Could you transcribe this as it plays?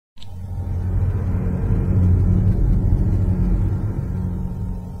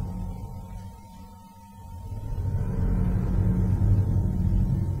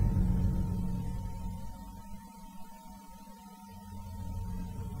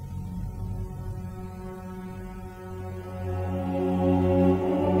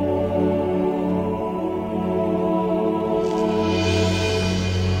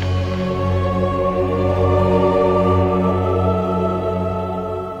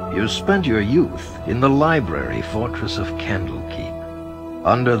You spent your youth in the library fortress of Candlekeep,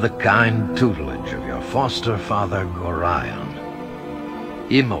 under the kind tutelage of your foster father Gorion.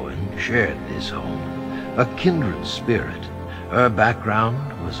 Imoen shared this home, a kindred spirit. Her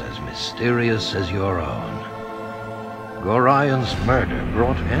background was as mysterious as your own. Gorion's murder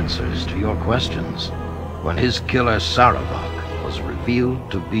brought answers to your questions when his killer Sarevok was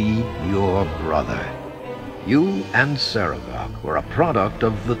revealed to be your brother. You and Sarevok were a product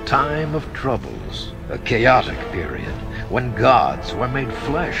of the Time of Troubles, a chaotic period when gods were made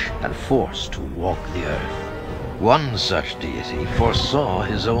flesh and forced to walk the earth. One such deity foresaw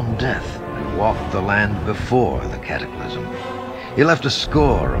his own death and walked the land before the cataclysm. He left a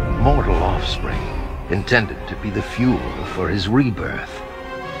score of mortal offspring, intended to be the fuel for his rebirth.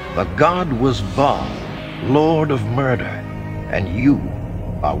 The god was Bhaal, Lord of Murder, and you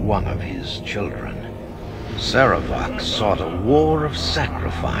are one of his children. Sarevok sought a war of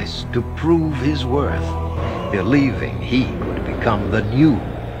sacrifice to prove his worth, believing he would become the new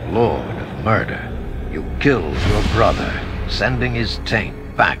Lord of Murder. You killed your brother, sending his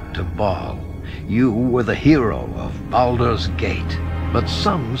taint back to Bhaal. You were the hero of Baldur's Gate, but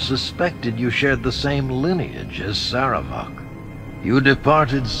some suspected you shared the same lineage as Sarevok. You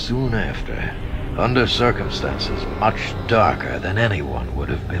departed soon after, under circumstances much darker than anyone would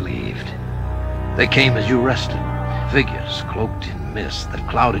have believed. They came as you rested, figures cloaked in mist that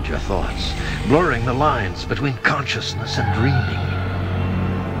clouded your thoughts, blurring the lines between consciousness and dreaming.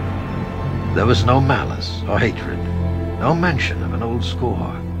 There was no malice or hatred, no mention of an old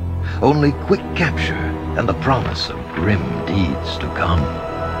score, only quick capture and the promise of grim deeds to come.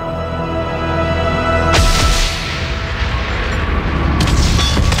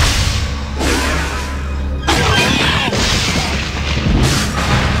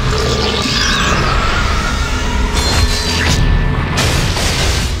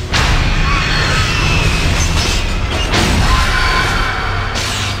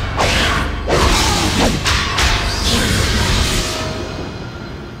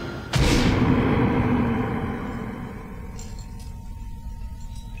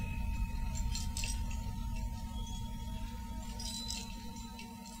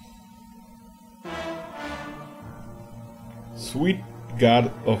 Sweet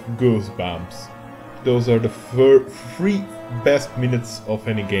God of Goosebumps. Those are the three best minutes of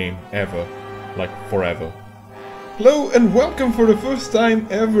any game ever. Like forever. Hello and welcome for the first time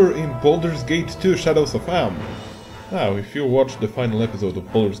ever in Baldur's Gate 2 Shadows of Amn. Now, if you watched the final episode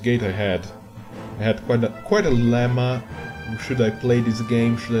of Baldur's Gate I had quite a lemma. Should I play this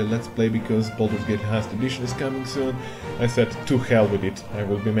game? Should I let's play because Baldur's Gate Enhanced Edition is coming soon? I said, to hell with it. I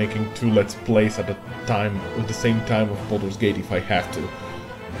will be making 2 let's plays at the same time of Baldur's Gate if I have to.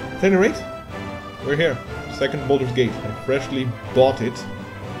 At any rate, we're here. Second Baldur's Gate. I freshly bought it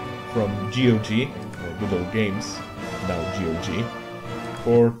from GOG, or Good Old Games, now GOG,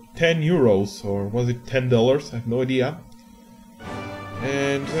 for €10, or was it $10? I have no idea.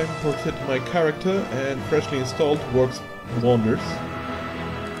 And I imported my character and freshly installed works wonders.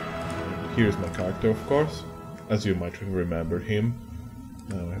 Here's my character, of course, as you might remember him.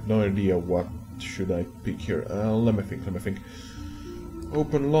 I have no idea what should I pick here. Let me think.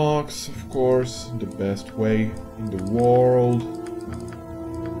 Open locks, of course, the best way in the world.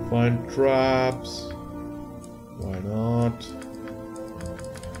 Find traps. Why not?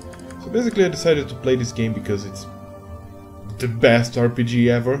 So basically I decided to play this game because it's the best RPG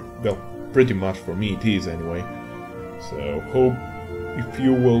ever. Well, pretty much for me it is anyway. So hope if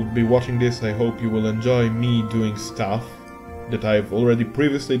you will be watching this, I hope you will enjoy me doing stuff that I've already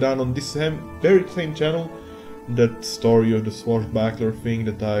previously done on this very same channel. That story of the swashbuckler thing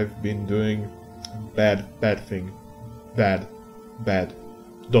that I've been doing. Bad thing. Bad.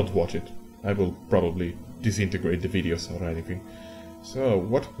 Don't watch it. I will probably disintegrate the videos or anything. So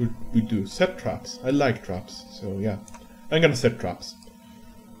what would we do? Set traps. I like traps, so yeah. I'm gonna set traps.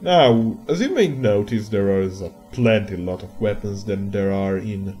 Now, as you may notice, there is a lot of weapons than there are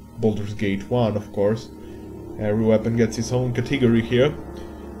in Baldur's Gate 1, of course. Every weapon gets its own category here.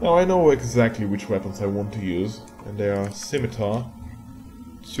 Now, I know exactly which weapons I want to use, and they are Scimitar,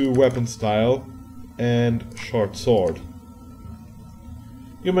 2-weapon style, and Short Sword.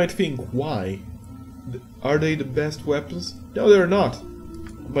 You might think, why? Are they the best weapons? No, they're not.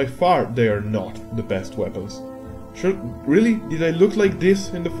 By far, they are not the best weapons. Really? Did I look like this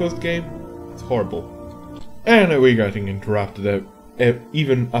in the first game? It's horrible. And we're getting interrupted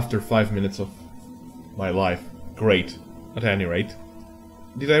even after 5 minutes of my life. Great. At any rate.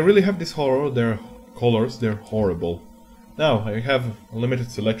 Did I really have this horror? Their colors, they're horrible. Now, I have a limited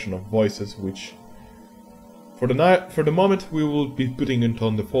selection of voices which For the moment, we will be putting it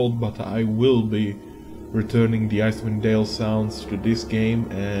on default, but I will be returning the Icewind Dale sounds to this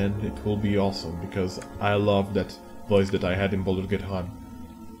game, and it will be awesome, because I love that voice that I had in Baldur's Gate 1.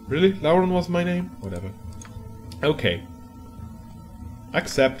 Really? Lauren was my name? Whatever. Okay.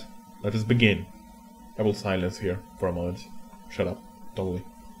 Accept. Let us begin. I will silence here for a moment. Shut up. Totally.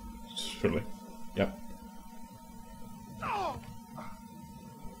 Surely. Yep.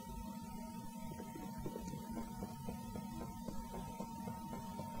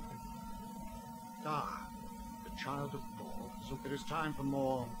 Ah, the child of Bhaal. So it is time for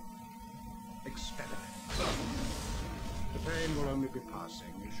more experiments. The pain will only be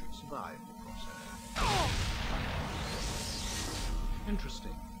passing. You should survive the process.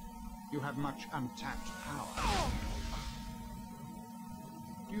 Interesting. You have much untapped power.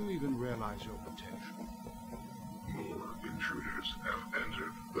 Do you even realize your potential? More intruders have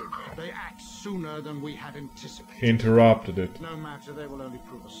entered the complex. They act sooner than we had anticipated. He interrupted it. No matter, they will only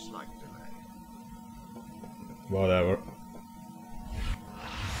prove a slight delay. Whatever.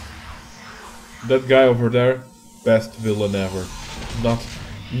 That guy over there, best villain ever. Not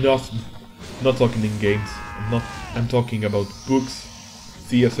talking in games. I'm talking about books,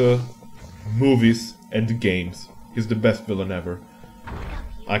 theater, movies, and games. He's the best villain ever.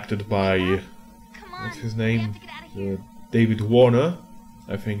 Acted by what's his name? David Warner,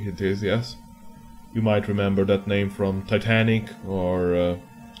 I think it is. Yes, you might remember that name from Titanic or a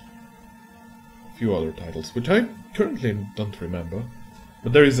few other titles, which I currently don't remember.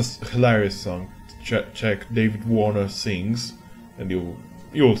 But there is a hilarious song. Check David Warner sings, and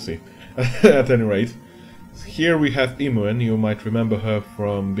you'll see. At any rate, here we have Imoen. You might remember her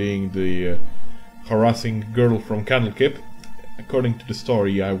from being the harassing girl from Candlekeep. According to the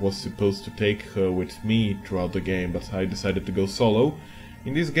story, I was supposed to take her with me throughout the game, but I decided to go solo.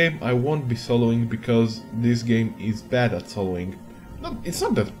 In this game, I won't be soloing because this game is bad at soloing. No, it's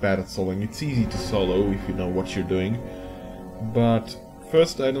not that bad at soloing. It's easy to solo if you know what you're doing. But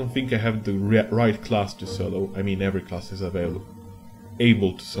first, I don't think I have the right class to solo. I mean, every class is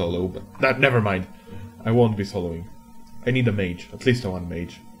able to solo, but never mind. I won't be soloing. I need a mage, at least one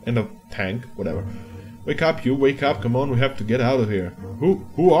mage, and a tank, whatever. Wake up, you! Wake up! Come on, we have to get out of here.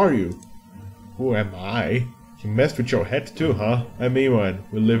 Who are you? Who am I? You messed with your head too, huh? I'm Imoen.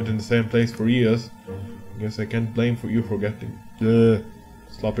 We lived in the same place for years. Guess I can't blame for you forgetting.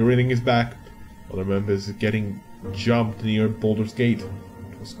 Sloppy reading is back. All I remember is getting jumped near Baldur's Gate.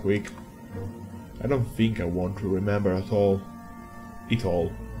 It was quick. I don't think I want to remember at all.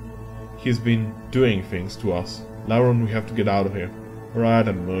 He's been doing things to us. Lauren, we have to get out of here. Alright,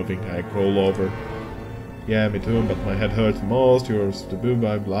 I'm moving. I crawl over. Yeah, me too, but my head hurts most. Yours to do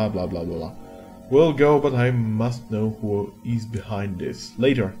by blah blah blah blah blah. We'll go, but I must know who is behind this.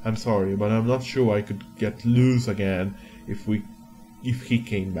 Later, I'm sorry, but I'm not sure I could get loose again if he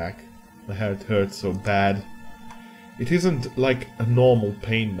came back. My head hurts so bad. It isn't like a normal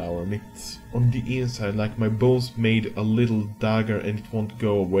pain now, and it's on the inside, like my bones made a little dagger and it won't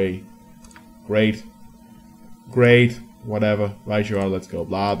go away. Great. Whatever. Right you are, let's go.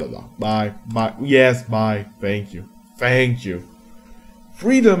 Blah blah blah. Bye. Bye. Yes, bye. Thank you.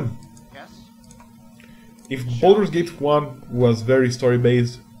 Freedom! Yes? If Baldur's Gate 1 was very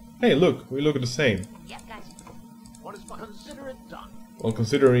story-based, hey look, we look the same. Yes, guys. What is consider it done? Well,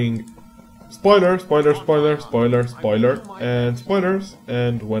 considering spoiler, and spoilers,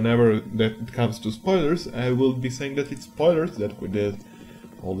 and whenever that it comes to spoilers, I will be saying that it's spoilers, that we did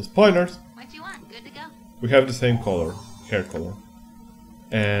all the spoilers. What you want? Good to go. We have the same color, hair color,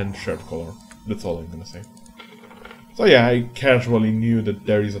 and shirt color. That's all I'm gonna say. So yeah, I casually knew that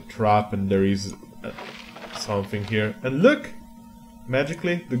there is a trap and there is something here. And look!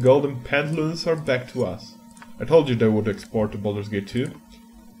 Magically, the golden pantaloons are back to us. I told you they would export to Baldur's Gate 2.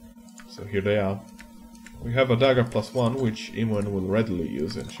 So here they are. We have a dagger +1, which Imoen will readily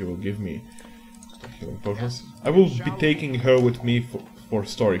use, and she will give me healing potions. I will be taking her with me for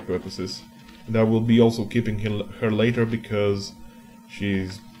story purposes. And I will be also keeping her later because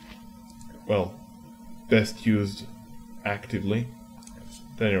she's, well, best used actively.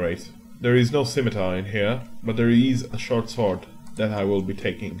 At any rate, there is no scimitar in here, but there is a short sword that I will be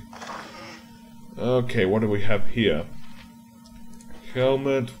taking. Okay, what do we have here?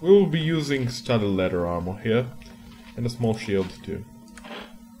 Helmet. We will be using studded leather armor here, and a small shield too.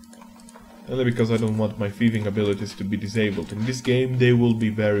 Only because I don't want my thieving abilities to be disabled. In this game, they will be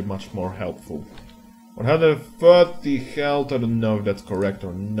very much more helpful. 130 health, I don't know if that's correct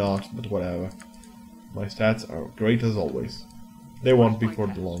or not, but whatever. My stats are great as always. They won't be for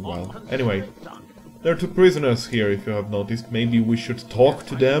the long while. Anyway, there are two prisoners here, if you have noticed. Maybe we should talk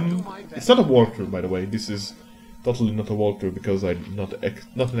to them. It's not a walkthrough, by the way. This is totally not a walkthrough because I'm not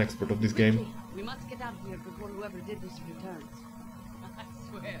an expert of this game. We must get out of here before whoever did this returns. I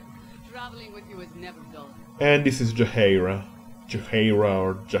swear, traveling with you is never dull. And this is Jaheira. Jaheira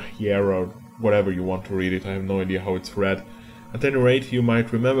or Jahiera or whatever you want to read it, I have no idea how it's read. At any rate, you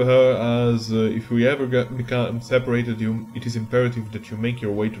might remember her as if we ever become separated, it is imperative that you make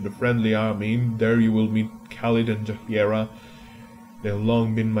your way to the friendly army. There you will meet Khalid and Jahiera. They have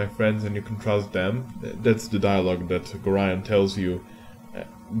long been my friends and you can trust them. That's the dialogue that Gorion tells you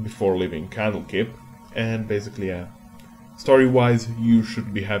before leaving Candlekeep. And basically, story-wise, we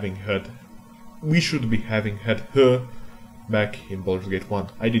should be having had her back in Baldur's Gate 1.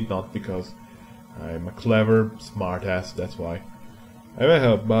 I did not because I'm a clever, smart ass, that's why. I may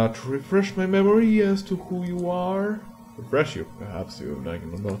have but refresh my memory as to who you are. Refresh you, perhaps you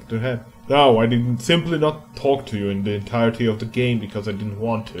not to head. No, I didn't simply not talk to you in the entirety of the game because I didn't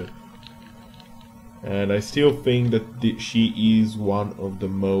want to. And I still think that she is one of the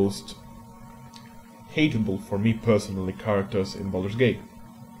most hateable for me personally characters in Baldur's Gate.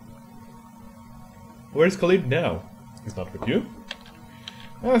 Where's Khalid now? He's not with you?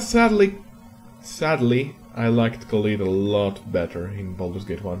 Sadly, I liked Khalid a lot better in Baldur's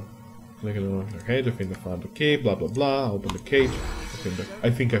Gate 1. Click on the cage, I think I found the key, blah blah blah, open the cage, I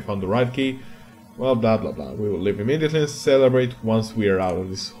think I found the right key, well blah blah blah. We will leave immediately and celebrate once we are out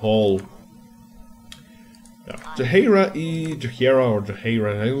of this hole. Now, Jaheira,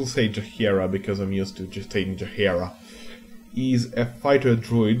 I will say Jaheira because I'm used to just saying Jaheira, is a fighter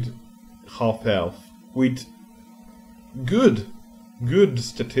druid, half-elf, with good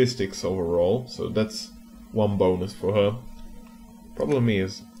statistics overall, so that's one bonus for her. Problem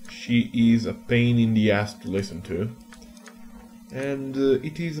is, she is a pain in the ass to listen to, and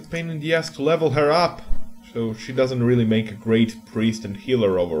it is a pain in the ass to level her up, so she doesn't really make a great priest and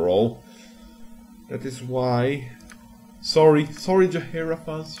healer overall. That is why... Sorry Jaheira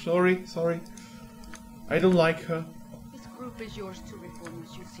fans, sorry. I don't like her. This group is yours to reform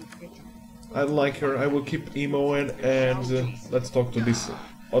as you see fit. I like her, I will keep emoing, and let's talk to this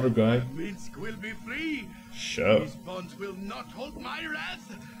other guy. Minsk will be free. Sure. These bonds will not hold my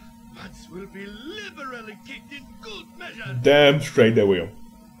wrath. Butts will be liberally kicked in good measure. Damn straight they will.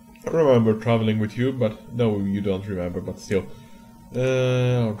 I remember traveling with you, but no, you don't remember, but still.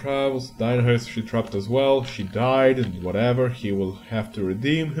 Our travels, Dynahurst, she trapped as well, she died, and whatever, he will have to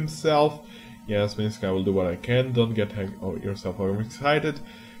redeem himself. Yes, Minsk, I will do what I can, don't get yourself overexcited.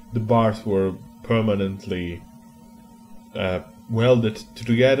 The bars were permanently welded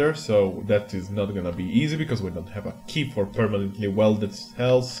together, so that is not gonna be easy because we don't have a key for permanently welded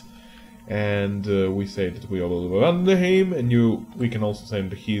cells. And we say that we will abandon him, and we can also say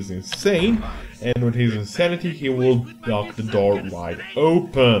that he is insane, and with his insanity he will knock the door wide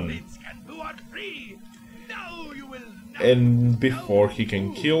open. And before he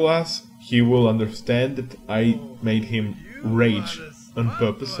can kill us, he will understand that I made him rage on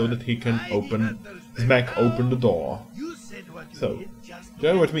purpose so that he can smack open the door. So,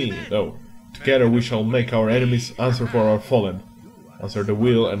 join with me, though. Together we shall make our enemies answer for our fallen. Answer the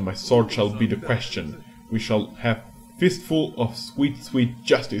will, and my sword shall be the question. We shall have fistful of sweet, sweet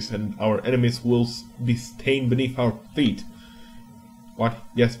justice, and our enemies will be stained beneath our feet. What?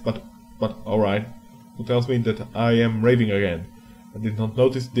 Yes, but alright. Who tells me that I am raving again? I did not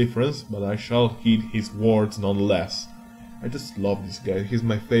notice the difference, but I shall heed his words nonetheless. I just love this guy. He's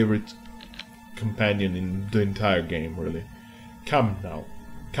my favorite companion in the entire game, really. Come now.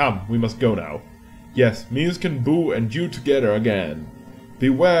 Come, we must go now. Yes, Minsk and Boo and you together again.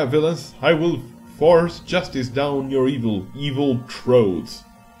 Beware, villains, I will force justice down your evil throats.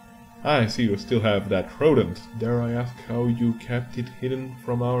 I see you still have that rodent. Dare I ask how you kept it hidden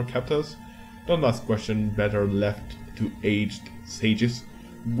from our captors? Don't ask question better left to aged sages.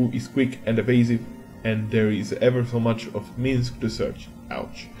 Boo is quick and evasive, and there is ever so much of Minsk to search.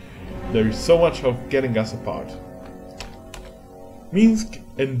 Ouch. There is so much of getting us apart. Minsk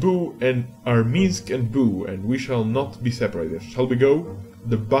and Boo and we shall not be separated. Shall we go?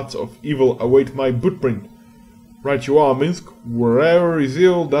 The butts of evil await my bootprint. Right you are, Minsk. Wherever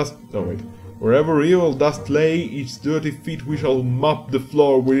evil dust lay its dirty feet, we shall mop the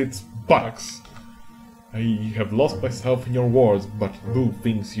floor with its buttocks. I have lost myself in your words, but Boo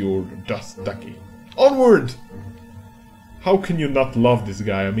thinks you're just ducky. Onward! How can you not love this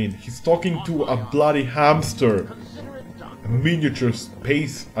guy? I mean, he's talking to a bloody hamster. A miniature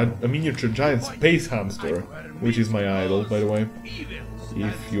giant space hamster, which is my idol, by the way.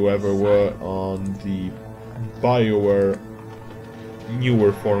 If you ever were on the BioWare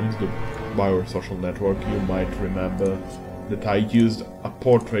newer forums, the BioWare social network, you might remember that I used a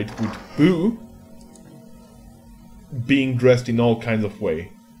portrait with Boo being dressed in all kinds of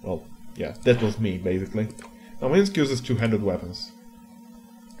way. Well, yeah, that was me, basically. Now Minsk uses two-handed weapons.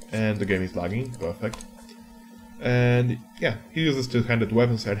 And the game is lagging, perfect. And yeah, he uses two-handed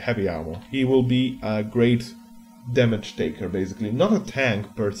weapons and heavy armor. He will be a great damage taker, basically. Not a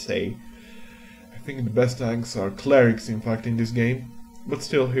tank, per se. I think the best tanks are clerics, in fact, in this game. But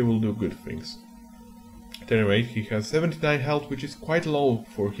still, he will do good things. At any rate, he has 79 health, which is quite low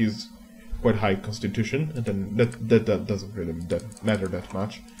for his quite high constitution. And then that doesn't really matter that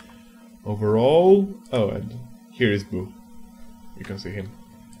much. Overall... Oh, and here is Boo. You can see him.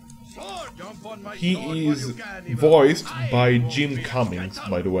 He is voiced by Jim Cummings,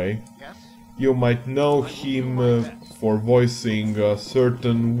 by the way. You might know him for voicing a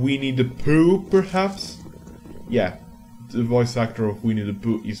certain Winnie the Pooh, perhaps? Yeah, the voice actor of Winnie the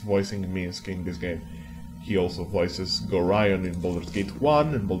Pooh is voicing Minsk in this game. He also voices Gorion in Baldur's Gate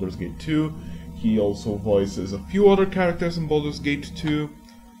 1 and Baldur's Gate 2. He also voices a few other characters in Baldur's Gate 2.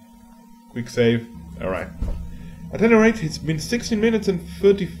 Quick save. Alright. At any rate, it's been 16 minutes and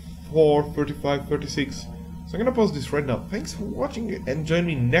 34, 35, 36. So I'm gonna pause this right now. Thanks for watching and join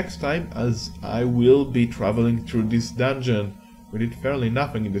me next time as I will be traveling through this dungeon. We did fairly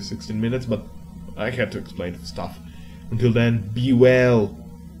nothing in the 16 minutes, but I had to explain stuff. Until then, be well.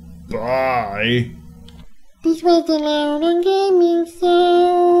 Bye. This was the Loud on Gaming,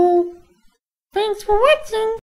 so thanks for watching.